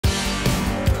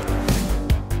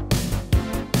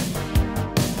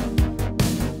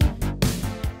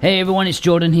Hey everyone, it's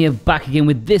Jordan here, back again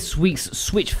with this week's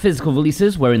Switch physical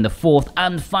releases. We're in the 4th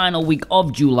and final week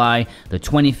of July, the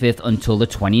 25th until the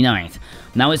 29th.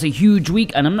 Now it's a huge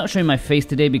week, and I'm not showing my face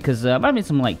today because I'm having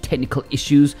some technical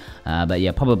issues, but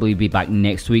yeah, probably be back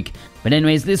next week. But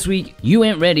anyways, this week, you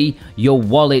ain't ready, your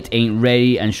wallet ain't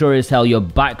ready, and sure as hell your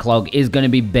backlog is gonna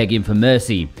be begging for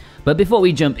mercy. But before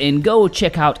we jump in, go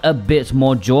check out a bit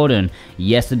more Jordan.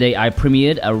 Yesterday I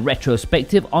premiered a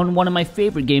retrospective on one of my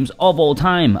favorite games of all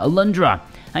time, Alundra.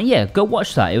 And yeah, go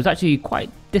watch that. It was actually quite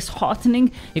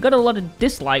disheartening. It got a lot of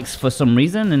dislikes for some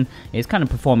reason, and it's kind of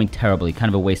performing terribly. Kind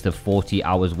of a waste of 40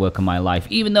 hours work of my life,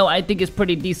 even though I think it's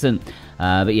pretty decent.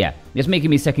 But yeah, it's making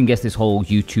me second guess this whole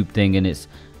YouTube thing, and it's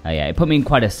yeah, it put me in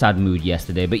quite a sad mood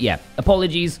yesterday. But yeah,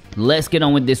 apologies. Let's get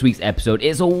on with this week's episode.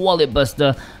 It's a wallet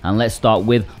buster, and let's start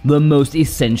with the most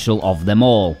essential of them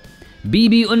all.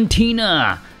 Bibi and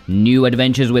Tina. New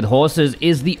Adventures with Horses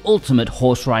is the ultimate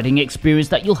horse riding experience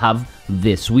that you'll have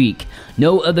this week.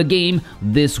 No other game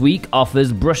this week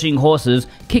offers brushing horses,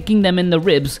 kicking them in the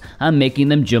ribs, and making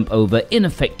them jump over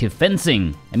ineffective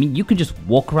fencing. I mean, you can just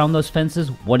walk around those fences.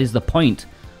 What is the point?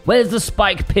 Where's the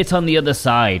spike pit on the other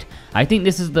side? I think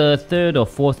this is the 3rd or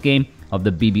 4th game of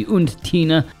the Bibi und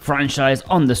Tina franchise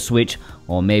on the Switch,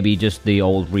 or maybe just the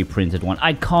old reprinted one.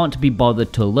 I can't be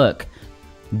bothered to look.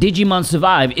 Digimon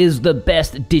Survive is the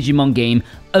best Digimon game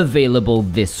available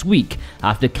this week.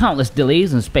 After countless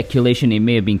delays and speculation it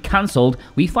may have been cancelled,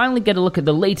 we finally get a look at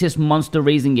the latest monster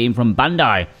raising game from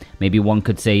Bandai. Maybe one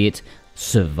could say it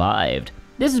survived.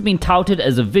 This has been touted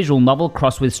as a visual novel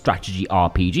crossed with strategy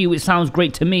RPG, which sounds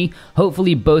great to me.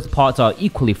 Hopefully both parts are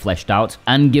equally fleshed out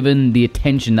and given the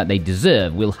attention that they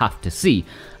deserve. We'll have to see.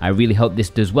 I really hope this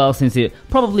does well, since it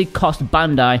probably cost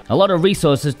Bandai a lot of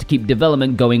resources to keep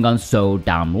development going on so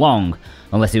damn long.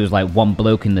 Unless it was like one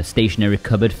bloke in the stationery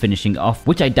cupboard finishing it off,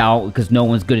 which I doubt, because no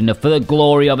one's good enough for the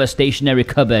glory of a stationery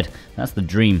cupboard. That's the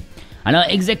dream. And our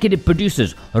executive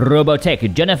producers,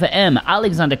 Robotech, Jennifer M,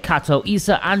 Alexander Kato,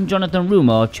 Issa, and Jonathan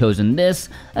Rumo have chosen this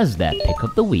as their pick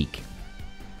of the week.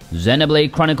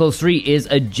 Xenoblade Chronicles 3 is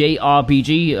a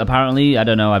JRPG, apparently. I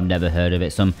don't know, I've never heard of it.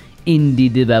 Some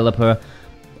indie developer.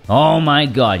 Oh my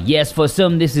god, yes, for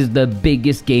some this is the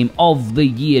biggest game of the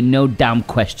year, no damn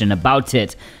question about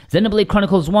it. Xenoblade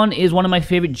Chronicles 1 is one of my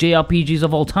favorite JRPGs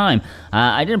of all time.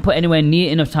 I didn't put anywhere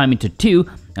near enough time into 2,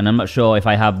 and I'm not sure if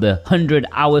I have the 100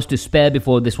 hours to spare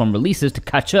before this one releases to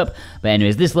catch up. But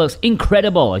anyways, this looks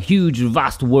incredible. A huge,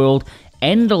 vast world,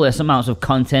 endless amounts of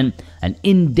content, an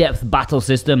in-depth battle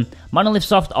system. Monolith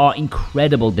Soft are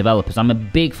incredible developers. I'm a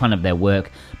big fan of their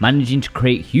work, managing to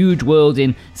create huge worlds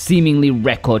in seemingly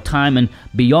record time and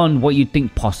beyond what you'd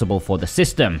think possible for the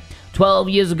system. 12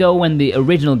 years ago when the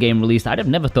original game released, I'd have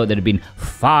never thought there'd have been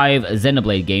 5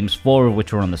 Xenoblade games, 4 of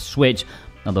which were on the Switch.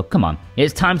 Although, come on,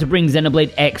 it's time to bring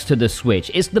Xenoblade X to the Switch.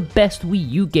 It's the best Wii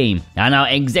U game. And our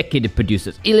executive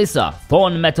producers, Elissa,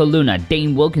 Thorn Metal Luna,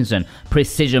 Dane Wilkinson,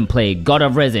 Precision Play, God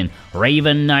of Resin,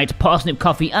 Raven Knight, Parsnip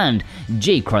Coffee, and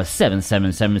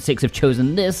JCross7776 have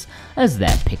chosen this as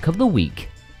their pick of the week.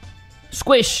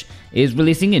 Squish is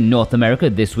releasing in North America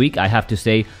this week. I have to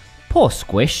say, poor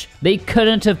Squish. They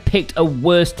couldn't have picked a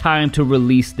worse time to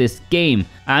release this game.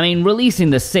 I mean, releasing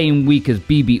the same week as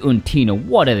Bibi und Tina,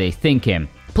 what are they thinking?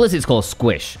 Plus it's called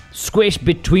Squish. Squish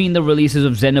between the releases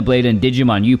of Xenoblade and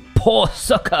Digimon, you poor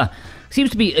sucker! Seems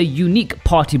to be a unique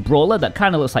party brawler that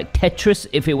kind of looks like Tetris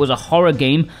if it was a horror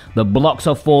game. The blocks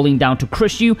are falling down to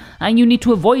crush you, and you need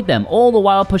to avoid them, all the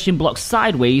while pushing blocks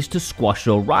sideways to squash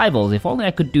your rivals. If only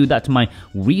I could do that to my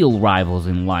real rivals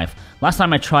in life. Last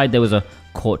time I tried, there was a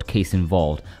court case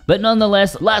involved. But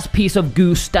nonetheless, last piece of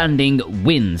goo standing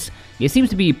wins. It seems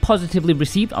to be positively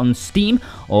received on Steam,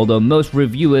 although most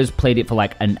reviewers played it for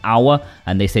like an hour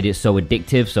and they said it's so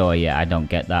addictive, so yeah, I don't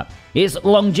get that. Its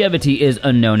longevity is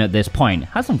unknown at this point.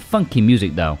 Has some funky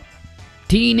music though.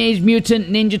 Teenage Mutant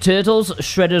Ninja Turtles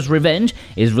Shredder's Revenge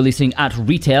is releasing at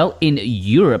retail in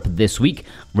Europe this week.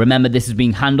 Remember, this is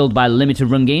being handled by Limited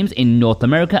Run Games in North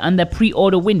America, and their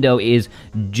pre-order window is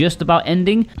just about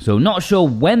ending, so not sure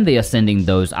when they are sending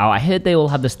those out. I heard they will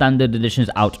have the standard editions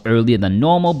out earlier than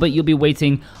normal, but you'll be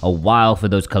waiting a while for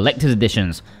those collector's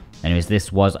editions. Anyways,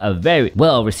 this was a very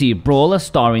well-received brawler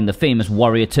starring the famous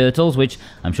Warrior Turtles, which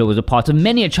I'm sure was a part of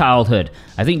many a childhood.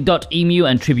 I think .emu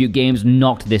and Tribute Games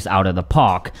knocked this out of the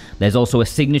park. There's also a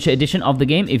signature edition of the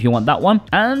game if you want that one.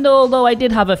 And although I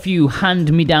did have a few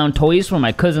hand-me-down toys from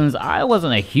my cousins, I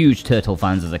wasn't a huge Turtle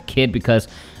fan as a kid because,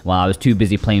 well, I was too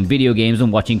busy playing video games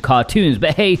and watching cartoons.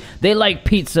 But hey, they like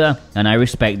pizza, and I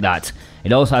respect that.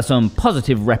 It also has some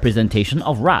positive representation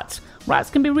of rats.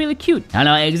 Rats can be really cute. And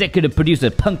our executive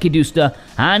producer Punky Dooster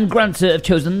and Grantser have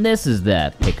chosen this as their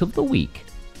pick of the week.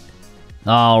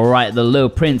 Alright, the Low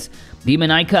Prince.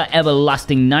 Demoniaca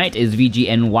Everlasting Night is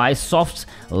VGNY Soft's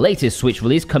latest Switch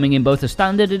release, coming in both a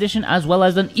standard edition as well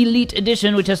as an elite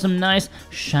edition, which has some nice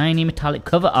shiny metallic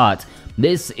cover art.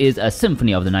 This is a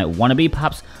Symphony of the Night wannabe,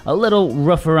 perhaps a little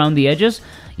rough around the edges.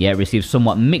 Yeah, it received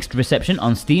somewhat mixed reception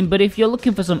on Steam, but if you're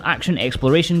looking for some action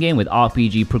exploration game with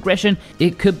RPG progression,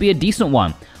 it could be a decent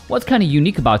one. What's kind of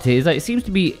unique about it is that it seems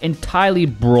to be entirely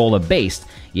brawler based.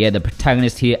 Yeah, the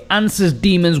protagonist here answers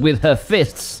demons with her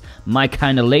fists. My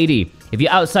kind of lady. If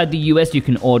you're outside the US, you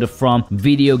can order from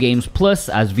Video Games Plus,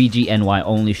 as VGNY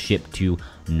only ship to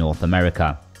North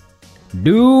America.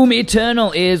 Doom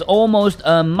Eternal is almost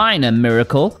a minor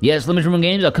miracle. Yes, limited run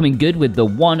games are coming good with the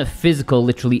one physical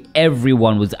literally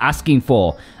everyone was asking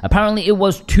for. Apparently it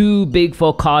was too big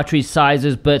for cartridge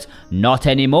sizes, but not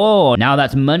anymore. Now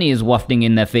that money is wafting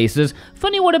in their faces,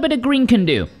 funny what a bit of green can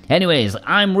do. Anyways,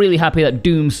 I'm really happy that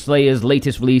Doom Slayer's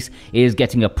latest release is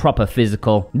getting a proper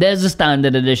physical. There's a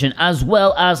standard edition as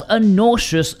well as a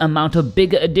nauseous amount of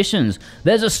bigger editions.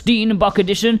 There's a Steelbook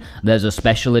edition, there's a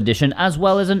special edition, as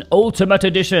well as an Ultimate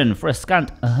edition for a scant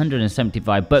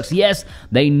 $175. Yes,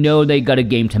 they know they got a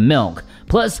game to milk.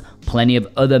 Plus, plenty of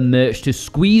other merch to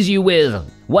squeeze you with.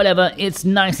 Whatever, it's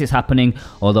nice it's happening,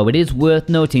 although it is worth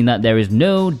noting that there is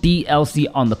no DLC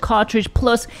on the cartridge,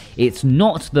 plus it's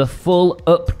not the full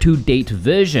up-to-date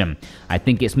version. I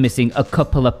think it's missing a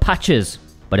couple of patches.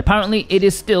 But apparently it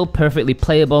is still perfectly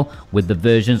playable with the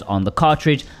versions on the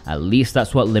cartridge. At least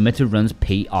that's what Limited Run's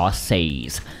PR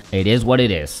says. It is what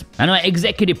it is. And our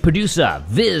executive producer,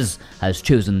 Viz, has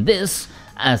chosen this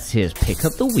as his pick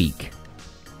of the week.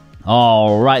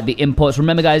 Alright, the imports.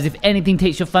 Remember guys, if anything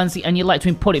takes your fancy and you'd like to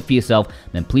import it for yourself,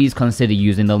 then please consider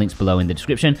using the links below in the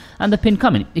description and the pinned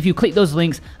comment. If you click those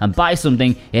links and buy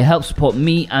something, it helps support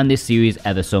me and this series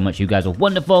ever so much. You guys are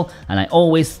wonderful, and I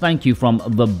always thank you from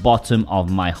the bottom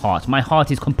of my heart. My heart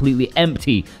is completely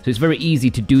empty, so it's very easy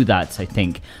to do that, I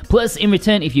think. Plus, in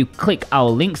return, if you click our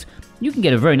links, you can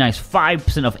get a very nice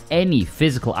 5% off any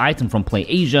physical item from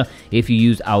PlayAsia if you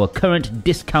use our current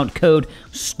discount code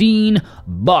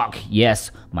STEENBOK.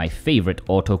 Yes, my favorite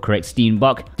autocorrect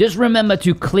STEENBOK. Just remember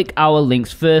to click our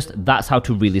links first. That's how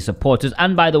to really support us.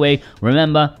 And by the way,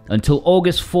 remember, until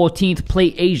August 14th,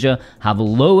 PlayAsia have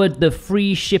lowered the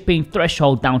free shipping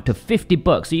threshold down to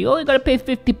 $50. So you only gotta pay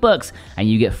 $50 and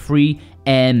you get free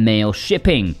airmail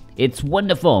shipping. It's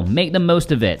wonderful. Make the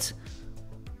most of it.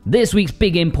 This week's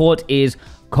big import is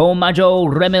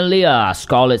Koumajou Remilia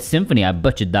Scarlet Symphony. I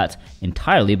butchered that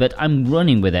entirely, but I'm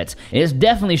running with it. It's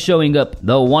definitely showing up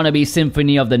the wannabe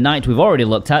Symphony of the Night we've already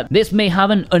looked at. This may have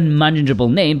an unmanageable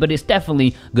name, but it's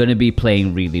definitely going to be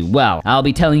playing really well. I'll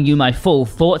be telling you my full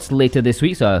thoughts later this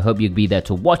week, so I hope you'll be there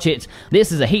to watch it.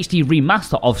 This is a HD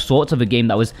remaster of sorts of a game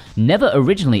that was never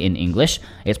originally in English.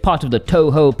 It's part of the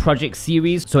Toho Project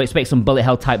series, so expect some bullet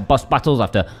hell type boss battles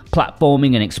after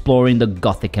platforming and exploring the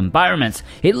gothic environments.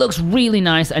 It looks really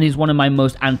nice and is one of my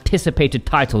most anticipated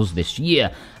titles this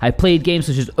year. I played games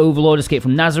such as Overlord, Escape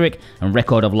from Nazarick, and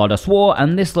Recode of Lord of War,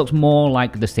 and this looks more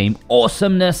like the same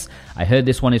awesomeness. I heard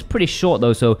this one is pretty short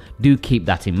though, so do keep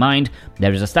that in mind.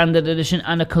 There is a standard edition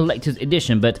and a collector's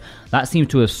edition, but that seems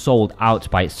to have sold out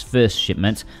by its first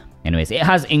shipment. Anyways, it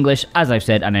has English, as I've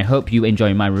said, and I hope you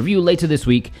enjoy my review later this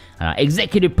week. Our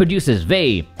executive producers,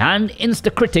 Vey and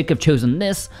Instacritic, have chosen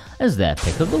this as their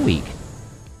pick of the week.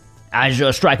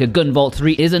 Azure Striker Gunvolt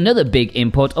 3 is another big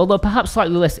import, although perhaps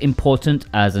slightly less important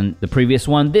as in the previous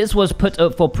one. This was put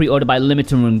up for pre-order by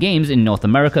Limited Run Games in North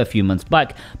America a few months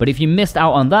back, but if you missed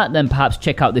out on that, then perhaps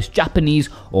check out this Japanese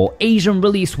or Asian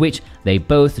release, which they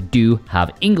both do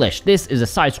have English. This is a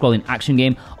side-scrolling action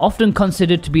game, often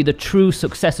considered to be the true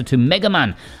successor to Mega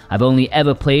Man. I've only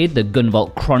ever played the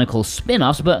Gunvolt Chronicles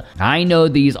spin-offs, but I know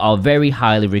these are very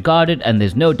highly regarded, and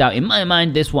there's no doubt in my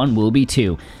mind this one will be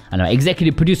too. And our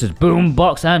executive producers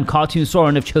Boombox and Cartoon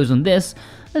Soren have chosen this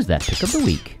as their pick of the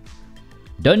week.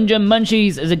 Dungeon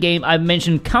Munchies is a game I've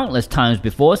mentioned countless times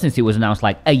before since it was announced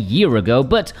like a year ago,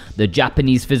 but the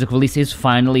Japanese physical release is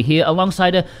finally here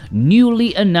alongside a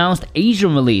newly announced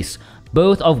Asian release,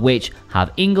 both of which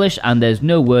have English, and there's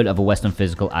no word of a Western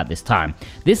physical at this time.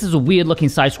 This is a weird looking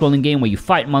side-scrolling game where you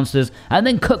fight monsters and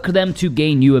then cook them to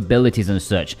gain new abilities and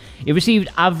such. It received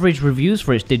average reviews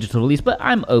for its digital release, but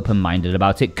I'm open-minded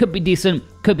about it. Could be decent,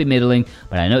 could be middling,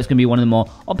 but I know it's going to be one of the more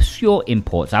obscure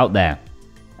imports out there.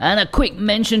 And a quick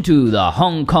mention to the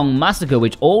Hong Kong Massacre,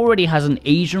 which already has an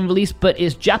Asian release, but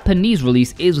its Japanese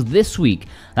release is this week.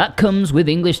 That comes with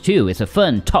English too. It's a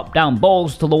fun, top-down,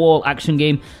 balls-to-the-wall action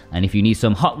game, and if you need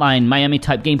some Hotline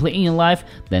Miami-type gameplay in your life,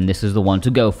 then this is the one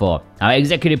to go for. Our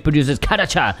executive producers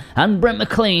Kadacha and Brent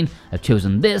McLean have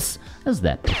chosen this as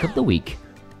their pick of the week.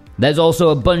 There's also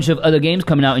a bunch of other games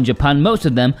coming out in Japan. Most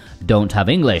of them don't have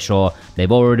English, or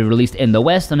they've already released in the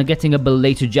West and are getting a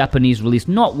belated Japanese release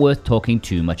not worth talking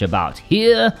too much about.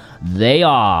 Here they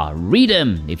are. Read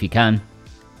them if you can.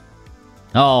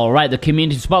 Alright, the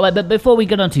community spotlight, but before we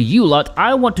get on to you lot,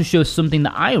 I want to show something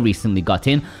that I recently got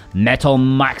in, Metal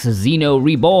Max Xeno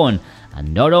Reborn.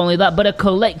 And not only that, but a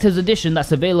collector's edition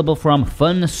that's available from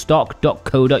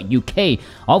funstock.co.uk,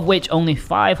 of which only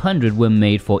 500 were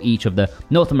made for each of the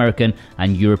North American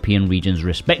and European regions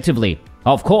respectively.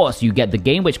 Of course, you get the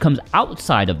game, which comes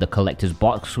outside of the collector's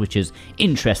box, which is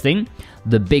interesting.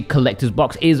 The big collector's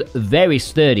box is very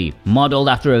sturdy, modeled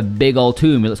after a big old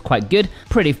tomb. It looks quite good,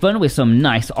 pretty fun with some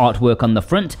nice artwork on the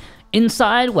front.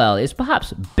 Inside, well, it's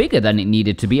perhaps bigger than it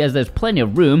needed to be, as there's plenty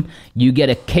of room. You get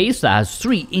a case that has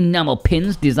 3 enamel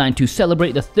pins designed to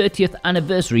celebrate the 30th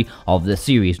anniversary of the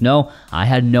series. No, I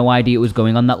had no idea it was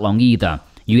going on that long either.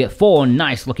 You get 4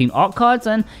 nice looking art cards,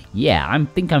 and yeah, I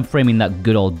think I'm framing that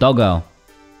good old doggo.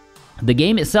 The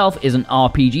game itself is an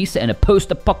RPG set in a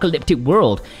post-apocalyptic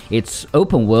world. It's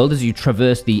open world as you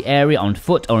traverse the area on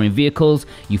foot or in vehicles,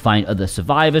 you find other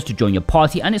survivors to join your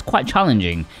party, and it's quite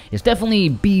challenging. It's definitely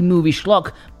B-movie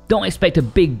schlock. Don't expect a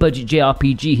big budget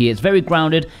JRPG here. It's very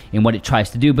grounded in what it tries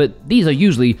to do, but these are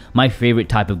usually my favorite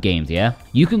type of games, yeah?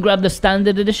 You can grab the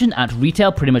standard edition at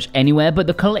retail pretty much anywhere, but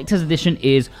the collector's edition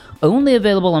is only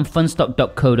available on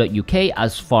funstock.co.uk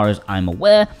as far as I'm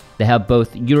aware. They have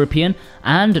both European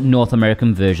and North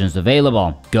American versions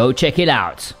available. Go check it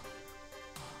out.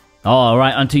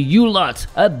 Alright, onto you lot.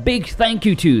 A big thank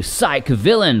you to Psych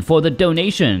Villain for the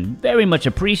donation. Very much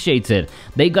appreciated.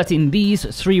 They got in these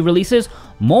 3 releases.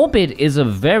 Morbid is a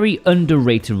very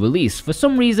underrated release. For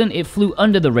some reason, it flew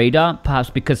under the radar,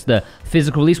 perhaps because the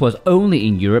physical release was only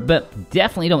in Europe, but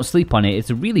definitely don't sleep on it. It's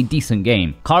a really decent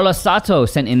game. Carlos Sato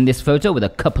sent in this photo with a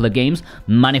couple of games.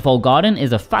 Manifold Garden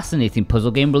is a fascinating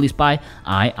puzzle game released by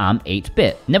I Am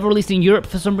 8-Bit. Never released in Europe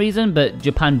for some reason, but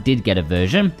Japan did get a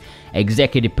version.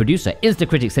 Executive producer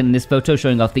Instacritic sent in this photo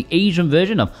showing off the Asian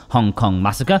version of Hong Kong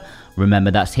Massacre.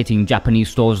 Remember, that's hitting Japanese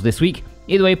stores this week.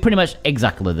 Either way, pretty much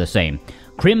exactly the same.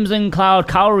 Crimson Cloud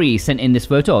Kaori sent in this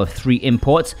photo of 3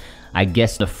 imports. I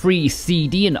guess the free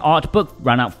CD and art book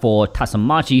ran out for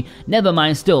Tasamachi. Never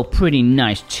mind, still pretty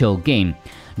nice chill game.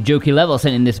 Jokey Level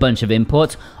sent in this bunch of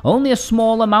imports. Only a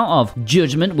small amount of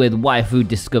Judgment with Waifu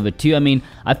discovered too. I mean,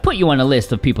 I've put you on a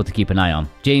list of people to keep an eye on.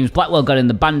 James Blackwell got in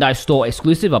the Bandai store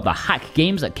exclusive of the hack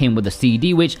games that came with the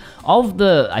CD, which of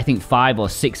the, I think 5 or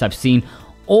 6 I've seen,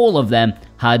 all of them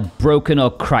had broken or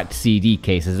cracked CD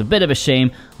cases. A bit of a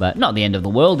shame, but not the end of the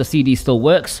world. The CD still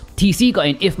works. TC got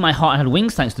in If My Heart Had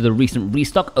Wings thanks to the recent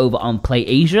restock over on Play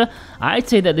Asia. I'd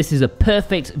say that this is a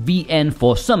perfect VN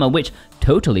for summer, which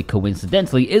totally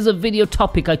coincidentally is a video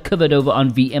topic I covered over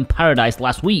on VM Paradise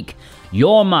last week.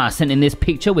 Yorma sent in this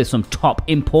picture with some top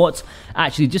imports.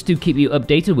 Actually, just to keep you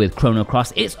updated with Chrono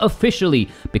Cross, it's officially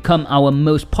become our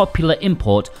most popular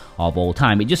import of all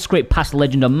time. It just scraped past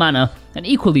Legend of Mana, an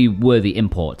equally worthy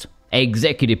import.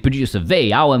 Executive producer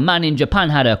Vei, our man in Japan,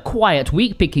 had a quiet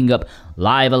week picking up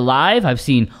Live Alive. I've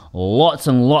seen lots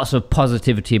and lots of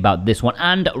positivity about this one,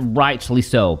 and rightly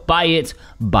so. Buy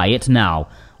it now.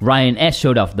 Ryan S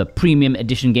showed off the premium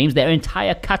edition games, their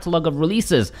entire catalogue of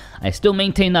releases. I still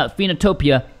maintain that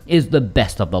Phenotopia is the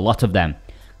best of the lot of them.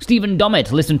 Stephen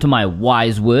Dommett listened to my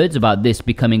wise words about this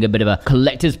becoming a bit of a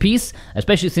collector's piece,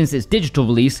 especially since its digital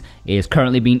release is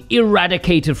currently being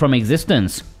eradicated from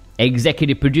existence.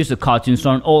 Executive producer Cartoon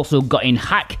Storm also got in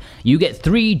Hack. You get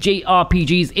 3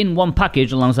 JRPGs in one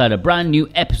package alongside a brand new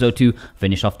episode to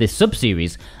finish off this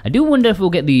sub-series. I do wonder if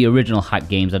we'll get the original Hack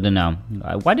games, I don't know.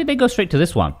 Why did they go straight to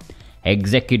this one?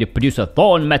 Executive producer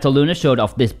Thorn Metal Luna showed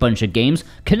off this bunch of games.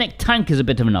 Connect Tank is a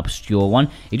bit of an obscure one.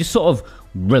 It just sort of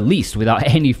released without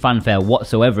any fanfare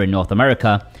whatsoever in North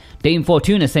America. Dame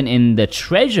Fortuna sent in the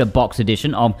Treasure Box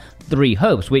edition of 3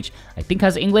 Hopes, which I think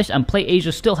has English, and Play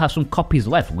Asia still have some copies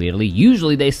left, weirdly.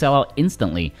 Usually they sell out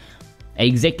instantly.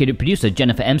 Executive producer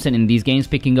Jennifer M sent in these games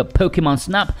picking up Pokemon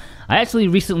Snap. I actually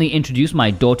recently introduced my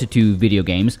daughter to video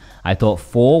games. I thought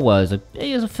 4 was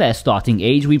a fair starting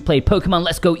age. We played Pokemon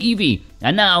Let's Go Eevee,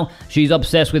 and now she's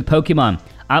obsessed with Pokemon.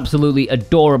 Absolutely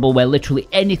adorable, where literally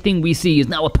anything we see is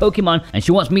now a Pokemon, and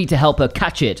she wants me to help her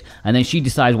catch it, and then she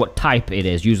decides what type it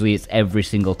is. Usually it's every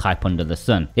single type under the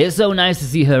sun. It's so nice to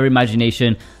see her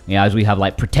imagination, as we have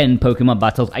like pretend Pokemon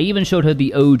battles. I even showed her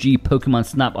the OG Pokemon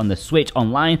Snap on the Switch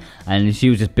online, and she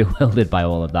was just bewildered by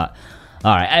all of that.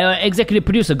 Alright, executive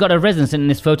producer got a residence in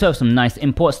this photo of some nice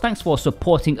imports. Thanks for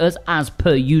supporting us as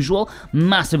per usual.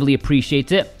 Massively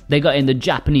appreciate it. They got in the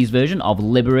Japanese version of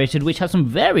Liberated, which has some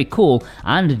very cool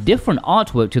and different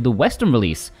artwork to the Western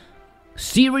release.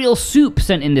 Cereal Soup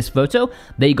sent in this photo.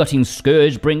 They got in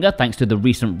Scourgebringer thanks to the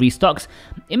recent restocks.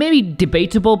 It may be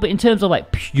debatable, but in terms of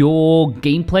like pure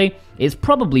gameplay, it's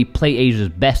probably PlayAsia's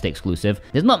best exclusive.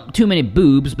 There's not too many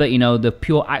boobs, but you know, the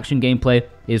pure action gameplay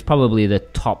is probably the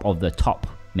top of the top,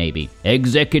 maybe.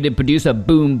 Executive producer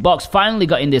Boombox finally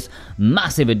got in this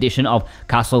massive edition of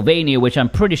Castlevania, which I'm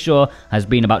pretty sure has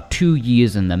been about 2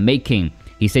 years in the making.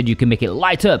 He said you can make it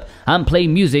light up and play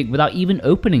music without even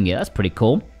opening it. That's pretty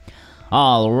cool.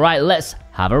 Alright, let's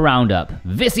have a roundup.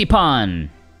 Visipan,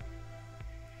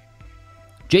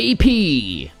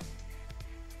 JP,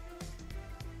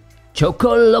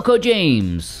 Choco Loco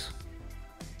James,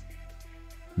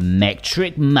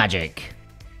 Metric Magic,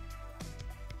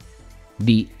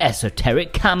 The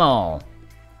Esoteric Camel,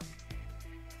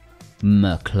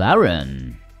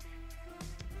 McLaren,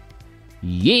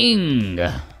 Ying,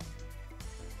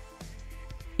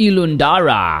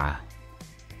 Ilundara,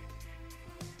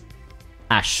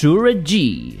 Ashura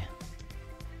G,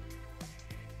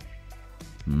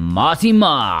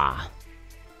 Martima,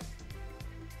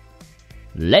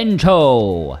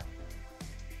 Lento,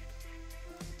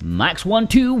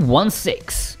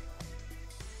 Max1216,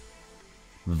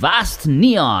 Vast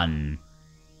Neon,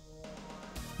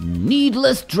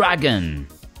 Needless Dragon,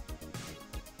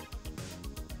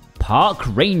 Park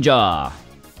Ranger,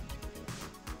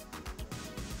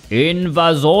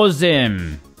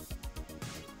 Invazorzim,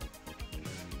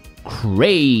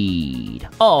 Kraid.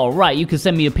 Alright, you can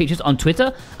send me your pictures on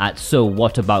Twitter at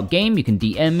SoWhatAboutGame. You can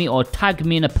DM me or tag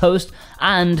me in a post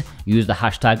and use the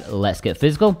hashtag Let's Get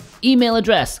Physical. Email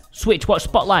address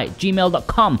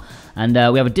switchwatchspotlight@gmail.com. And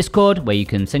we have a Discord where you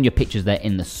can send your pictures there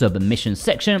in the submission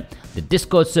section. The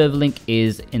Discord server link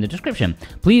is in the description.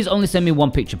 Please only send me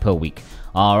one picture per week.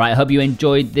 Alright, I hope you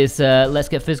enjoyed this Let's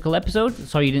Get Physical episode.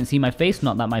 Sorry you didn't see my face,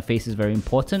 not that my face is very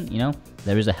important, you know.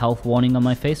 There is a health warning on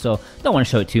my face, so don't want to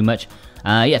show it too much.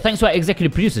 Yeah, thanks to our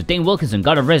executive producers, Dane Wilkinson,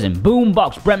 God of Resin,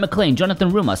 Boombox, Brent McLean, Jonathan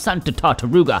Ruma, Santa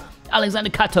Tartaruga, Alexander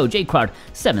Cato, J Crowd,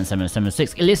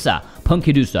 7776, Elissa,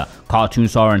 Punkidusa, Cartoon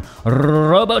Soren,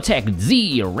 Robotech,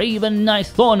 Z, Raven Knight,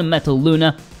 Thorn Metal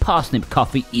Luna, Parsnip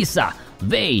Coffee, Issa,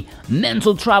 Vey,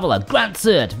 Mental Traveler, Grant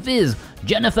Cert, Viz,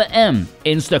 Jennifer M,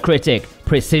 Instacritic,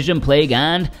 Precision Plague,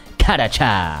 and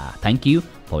Kadacha. Thank you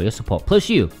for your support. Plus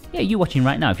you watching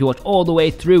right now. If you watch all the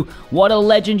way through, what a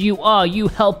legend you are. You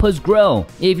help us grow.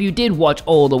 If you did watch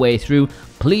all the way through,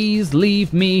 please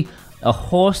leave me a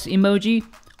horse emoji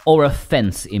or a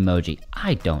fence emoji.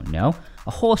 I don't know.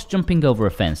 A horse jumping over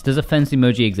a fence. Does a fence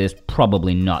emoji exist?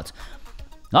 Probably not.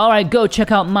 Alright, go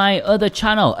check out my other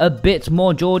channel, A Bit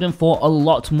More Jordan for a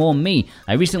lot more me.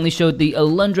 I recently showed the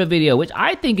Alundra video, which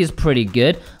I think is pretty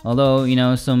good. Although, you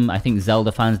know, I think Zelda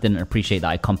fans didn't appreciate that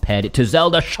I compared it to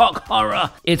Zelda Shock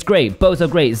Horror. It's great, both are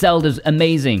great. Zelda's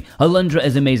amazing, Alundra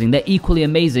is amazing. They're equally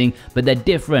amazing, but they're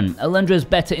different. Alundra's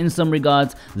better in some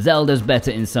regards, Zelda's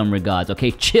better in some regards,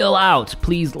 okay? Chill out,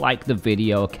 please like the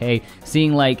video, okay?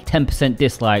 Seeing like 10%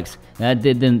 dislikes, that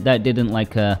didn't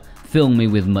like, fill me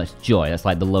with much joy. That's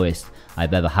like the lowest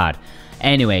I've ever had.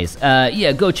 Anyways,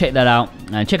 yeah, go check that out.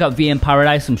 And check out VM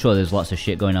Paradise. I'm sure there's lots of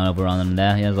shit going on over on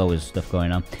there. Yeah, there's always stuff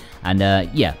going on. And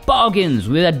yeah, bargains.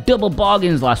 We had double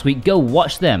bargains last week. Go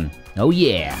watch them. Oh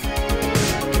yeah.